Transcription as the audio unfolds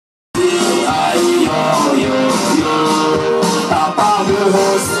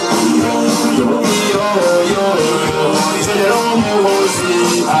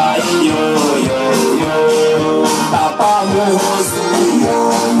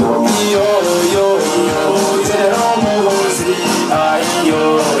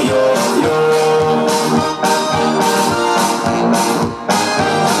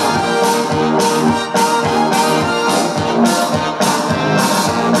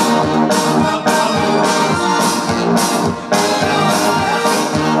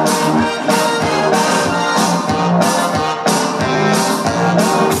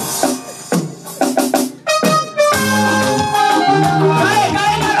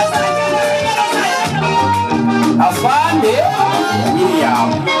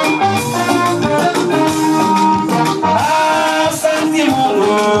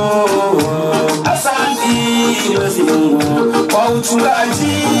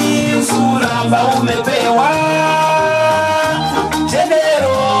Suramba umepewa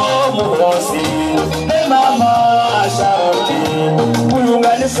Jenero Muhosi Ne mama Sharoti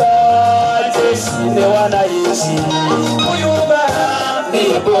Kuyunganisa Jeshi wanaishi Kuyungana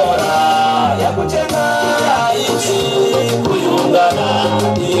ni bora ya kujenga nchi Kuyungana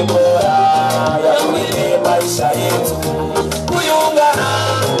ni bora ya kulinda maisha yetu Kuyungana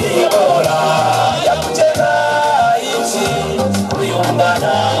ni bora ya kujenga nchi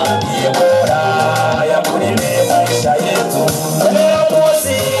Kuyungana ni bora ya kulinda maisha yetu Leo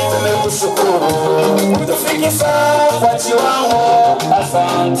mosi tumekushukuru kutufikisha kwa kiwango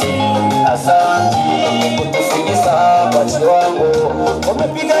Asanti, asanti kutufikisha kwa kiwango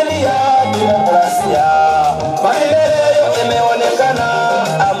Umepigania demokrasia maendeleo yameonekana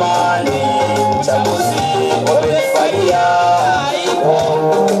amani uchaguzi umefanyia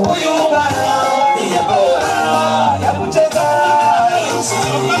Kuyungana ni bora ya kujenga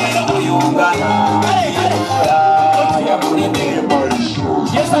nchi Kuyungana ni bora ya kulinda maisha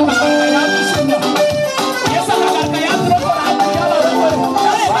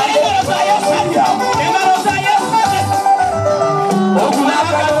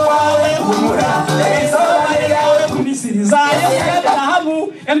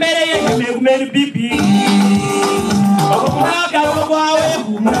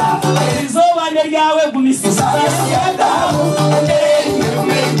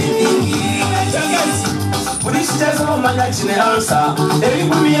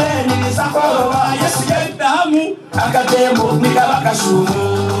Akademo nikabakashumu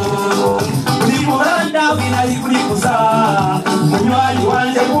Ulimuhanda vinalikulipuza Munywanyi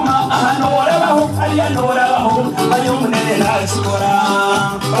wanje kuma ahanorabaho Alianorabaho Mayumunene nachikora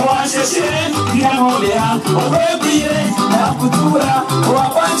Washeshire Nyanobea Okwebwire Nakutura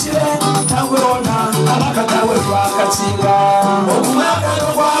Wapanchire Tangurona Abakatawe Wakatinga Okumaka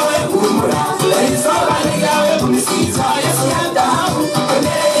Nokwawe Kumura Izoba Negawe Kumisiza Yesu yandamu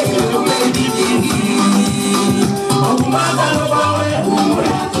Kwenye Umedidingi Okumaka Nokwawe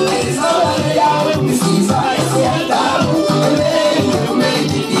Kumura Izoba Negawe Kumisiza Yesu yandamu Kwenye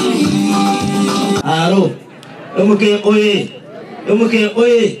Umedidingi Aro Omuke oye Omuke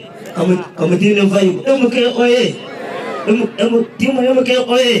oye Kamutina vibe Omuke oye Omuke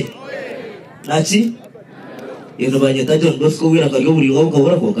oye Nachi Ino banyeta John Bosco wira karyo buri ngo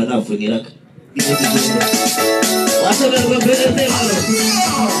kabura ko kanafuniraka Wasa berwa berete malo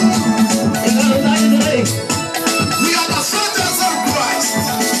We are the soldiers of Christ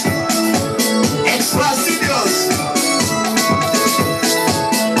Extra studios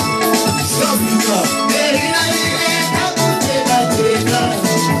Stop it up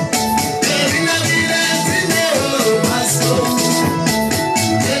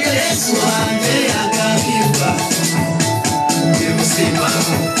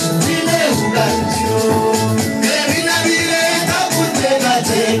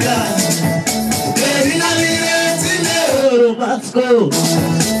Let's go.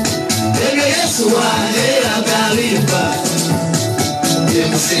 Ege Yesu wane akalipa.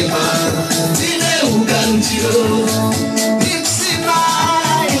 Nimsima tine uganjiro. Nimsima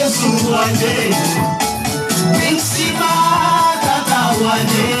Yesu wane. Nimsima tata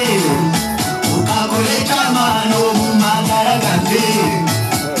wane. Ukabole chamano mumagara gande.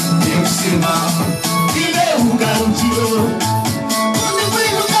 Nimsima tine uganjiro.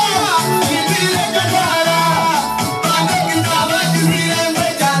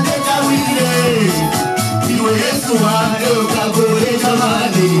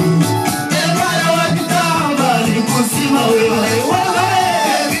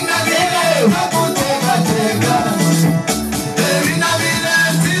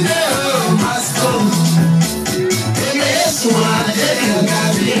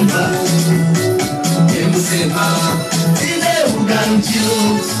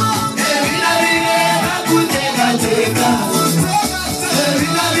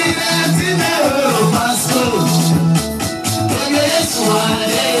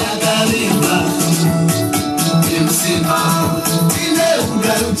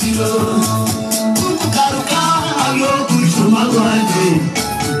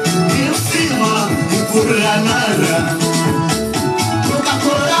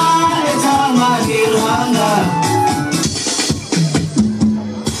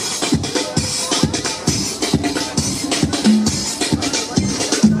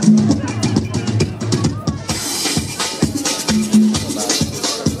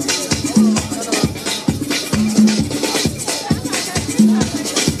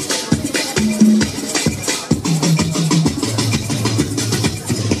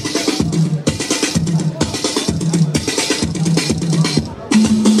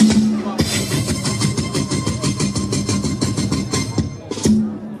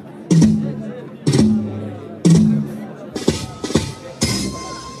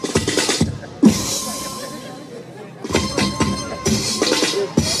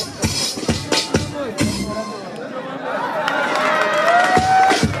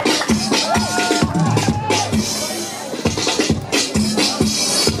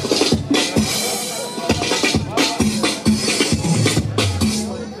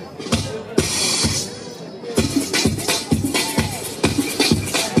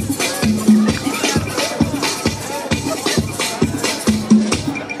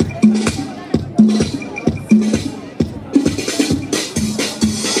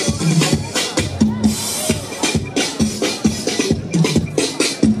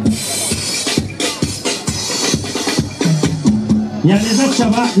 Ya niza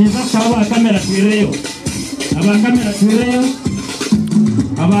kushaba kamera twireyo. Aba kamera twireyo.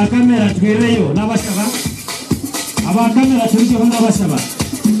 Aba kamera twireyo n'abashaba. Aba kamera twireyo n'abashaba.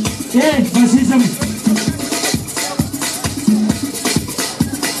 Basisa.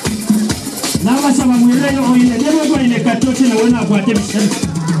 N'abashaba mwireyo oyine yebo kwa ile katoche na wena kwa tebishana.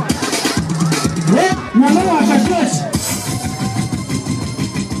 Mama wa katoche.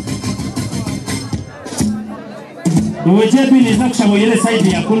 Uwejebi niza kushaba yele side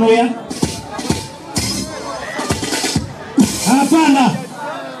ya kunoya. Hapana.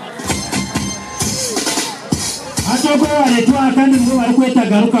 Atoko waletwa kandi ngo barikweta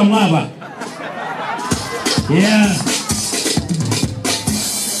garuka mwaba. Yeah.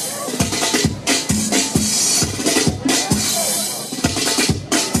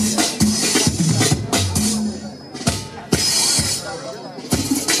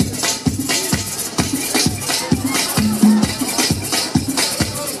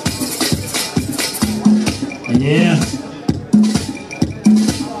 Yeah.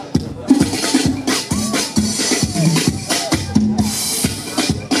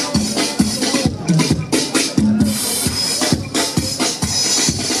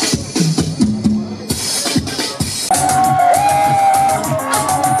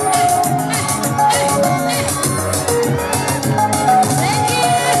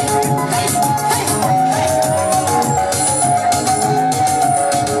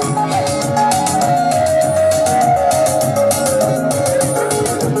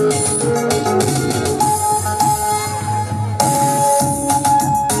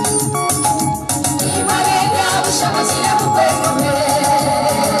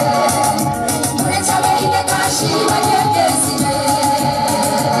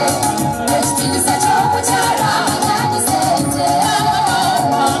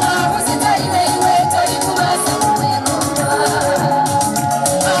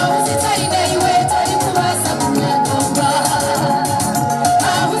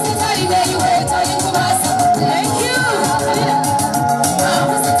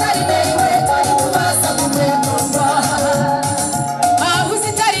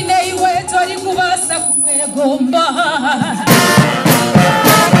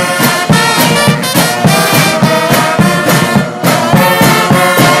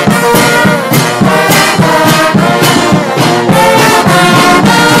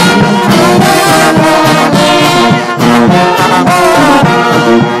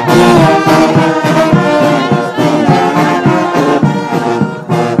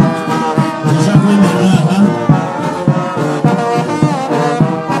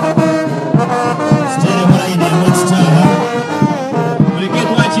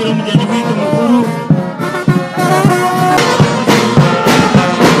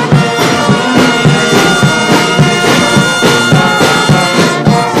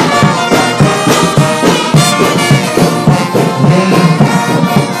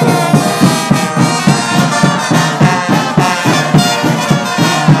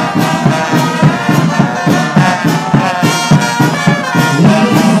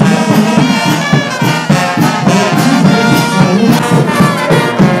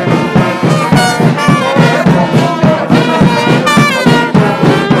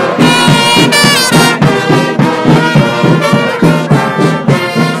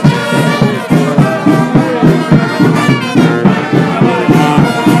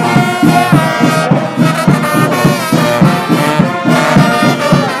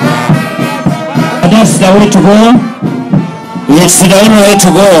 That's the way to go. It's the only way to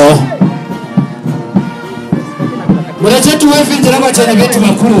go.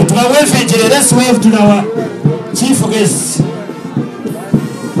 Let's wave to our chief guest.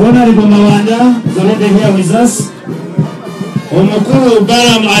 Honorable Mawanda, is already here with us. Omukuru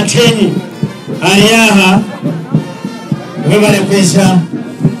Baram Ateni, Ariaha, Webale Pesha.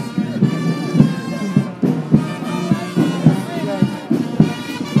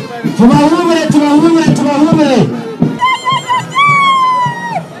 Tumahumere.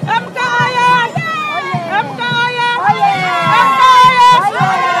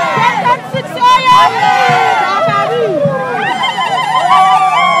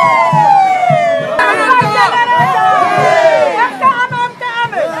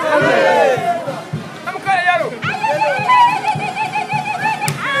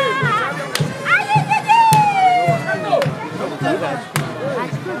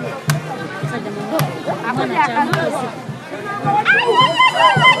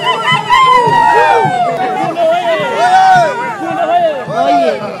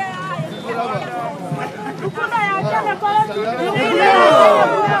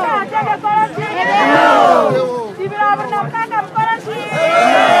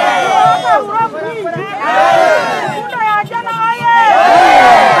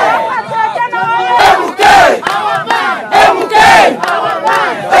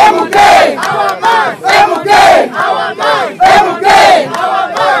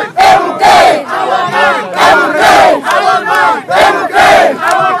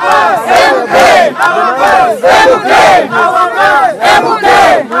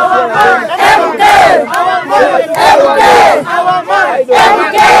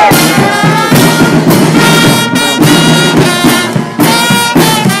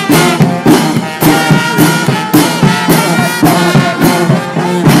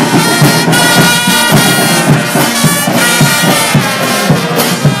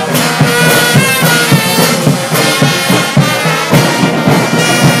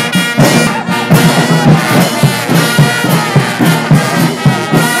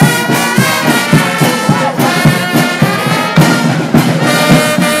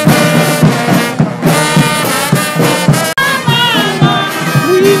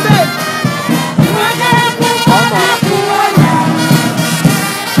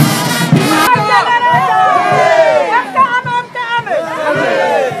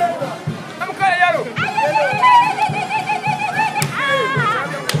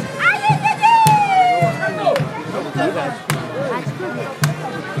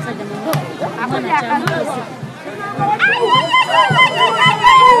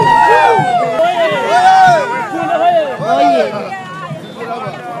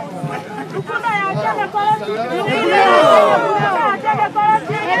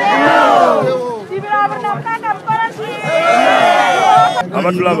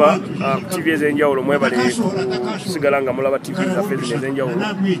 Abatulaba TV ezenjawulo mwebale sigala nga mulaba TV zaffe ezenjawulo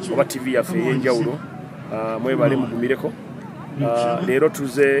oba TV yaffe ey'enjawulo mwebale mugumireko. Leero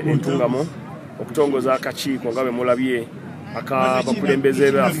tuze entungamo okutongoza akakiiko nga bwe mulabye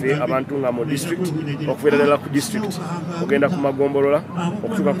akabakulembeze baffe abantungamo district okubeera ddala ku district ogenda ku magombolola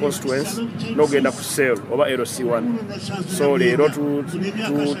okutuuka constituency n'ogenda ku sel oba LC1. So leero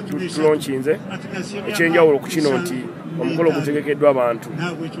tulonkinze ekyenjawulo ku kino nti omukolo gutegekeddwa abantu.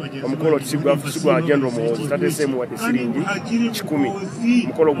 Omukolo sigwa General Muhoozi tateseemu wadde siringi 10.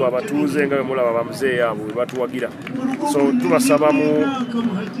 Omukolo gwa batuuze nga bwe mulaba bamuzeeyi abo bwe batuwagira. So tubasaba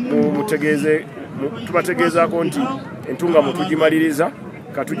tubategeezaako nti entungamo tugimaliriza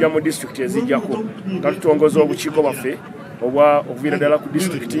katujja mu district ezijjako nga tutongoza obukiiko baffe obwa okuviira ddala ku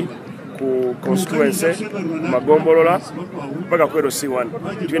district ku constituency magombolola mpaka ku LC1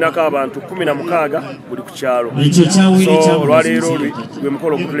 tulinako abantu 16 buli ku kyalo. So olwaleero gwe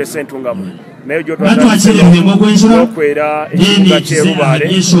mukolo gutulese entungamo naye gyokwera ekibuga ky'erubaale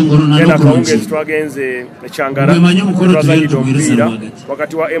genda kawungezi twagenze ekyangala twazanyidde omupiira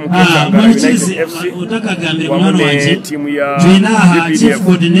wakati wa MK Kyangala United FC wamu ne ttiimu ya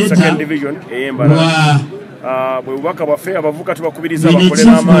BPDF second division ey'Embala. Bwe bubaka bwaffe abavuka tubakubiriza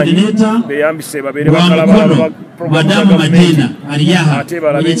bakolera amaanyi beeyambise babeere bakalaba programu ate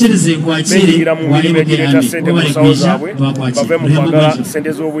balabe benyigira mu mirimu egireeta ssente mu nsawo zaabwe bave mu kwagala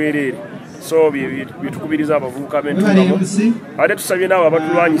ssente z'obwereere. So byetukubiriza abavubuka b'entungamo ate tusabye nabo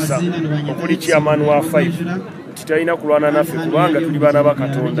abatulwanyisa okuli chairman wa 5 titalina kulwana naffe kubanga tuli baana ba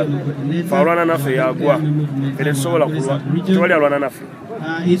Katonda. Fe alwana naffe yagwa ffe tetusobola tewali alwana naffe.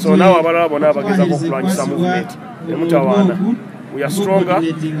 So nawe abalala bonna abagezako okulwanyisa movement temutawaana. We are stronger.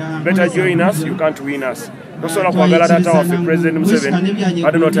 Better join us. You can't win us. Nosobola kwagala taata waffe President Museveni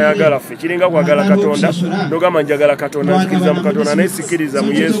ate n'otayagala ffe kiringa kwagala Katonda n'ogamba njagala Katonda nzikiriza mu Katonda naye sikiriza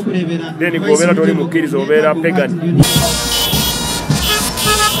mu Yesu then gwobeera toli mukkiriza obeera pagan.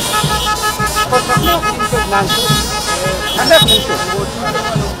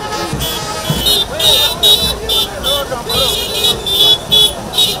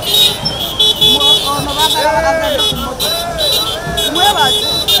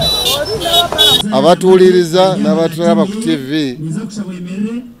 Abatuuliriza n'abatulaba ku TV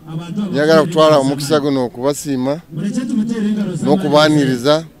njagala kutwala omukisa guno okubasiima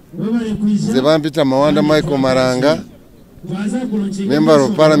n'okubaaniriza. Nze bampita Mawanda Michael Maranga, Member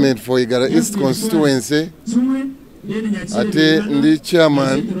of Parliament for Igara East Constituency, ate ndi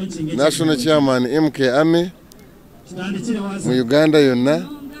chairman, National Chairman MK Army mu Uganda yonna,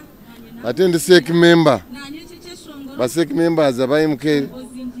 ate ndi SEC member. Ba SEC members aba MK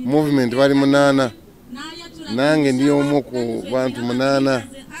movement bali 8 nange ndi omu ku bantu 8.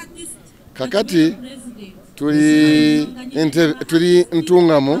 Kakati tuli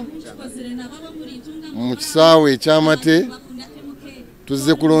ntungamo mu kisaawe ekyamate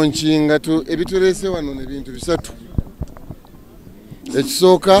tuzze kulonkinga ebituleese wano nebintu bisatu.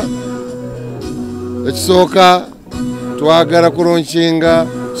 Ekisooka twagala kulaunchinga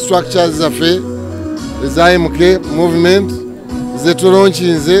structures zaffe eza MK movement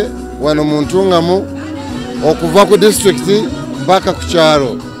zetulaunchinze wano mu Ntungamo okuva ku district mpaka ku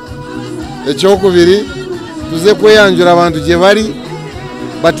kyalo. Ekyokubiri tuze kweyanjula abantu gye bali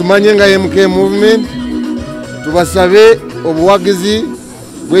batumanye nga MK movement, tubasabe obuwagizi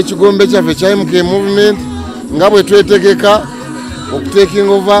bw'ekigombe kyaffe kya MK movement nga bwe twetegeka okutaking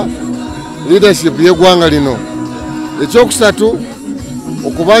over leadership y'eggwanga lino. Ekyokusatu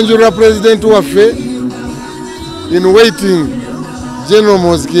okubanjulira president waffe in waiting General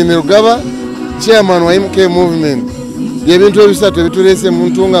Mozikini Rugaba, chairman wa MK movement. Byebintu ebisatu ebituleese mu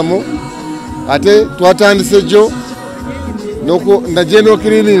Ntungamo. Ate twatandise jo na general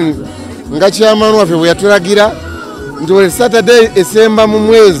cleaning nga chairman waffe bwe yatulagira nti buli Saturday esemba mu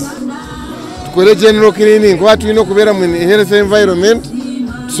mwezi tukole general cleaning kuba tulina okubeera mu health environment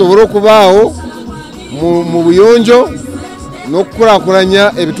tusobole okubaawo mu buyonjo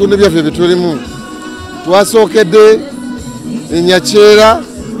n'okukulaakulanya ebitundu byaffe bitulimu. Twasookedde Enyakyera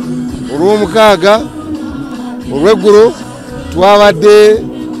olw'omukaaga olw'eggulu twabadde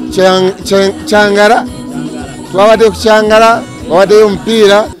Kyangara, twabadde ku Kyangara wawaddeyo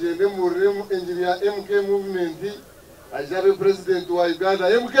omupiira. Ngende muremu enjiri ya MK movement ajabe president wa Uganda.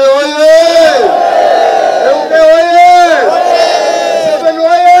 MK oye! MK oye! Museveni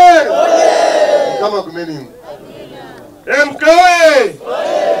oye! Kama kumeni. MK oye!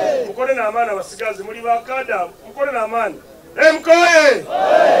 Mukole na amani abasigazi muri bakada, mukole na amani. MK oye!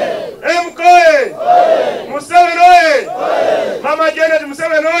 MK oye! Museveni oye! Mama Janet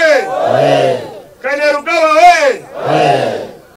Museveni oye! Kayihura oye!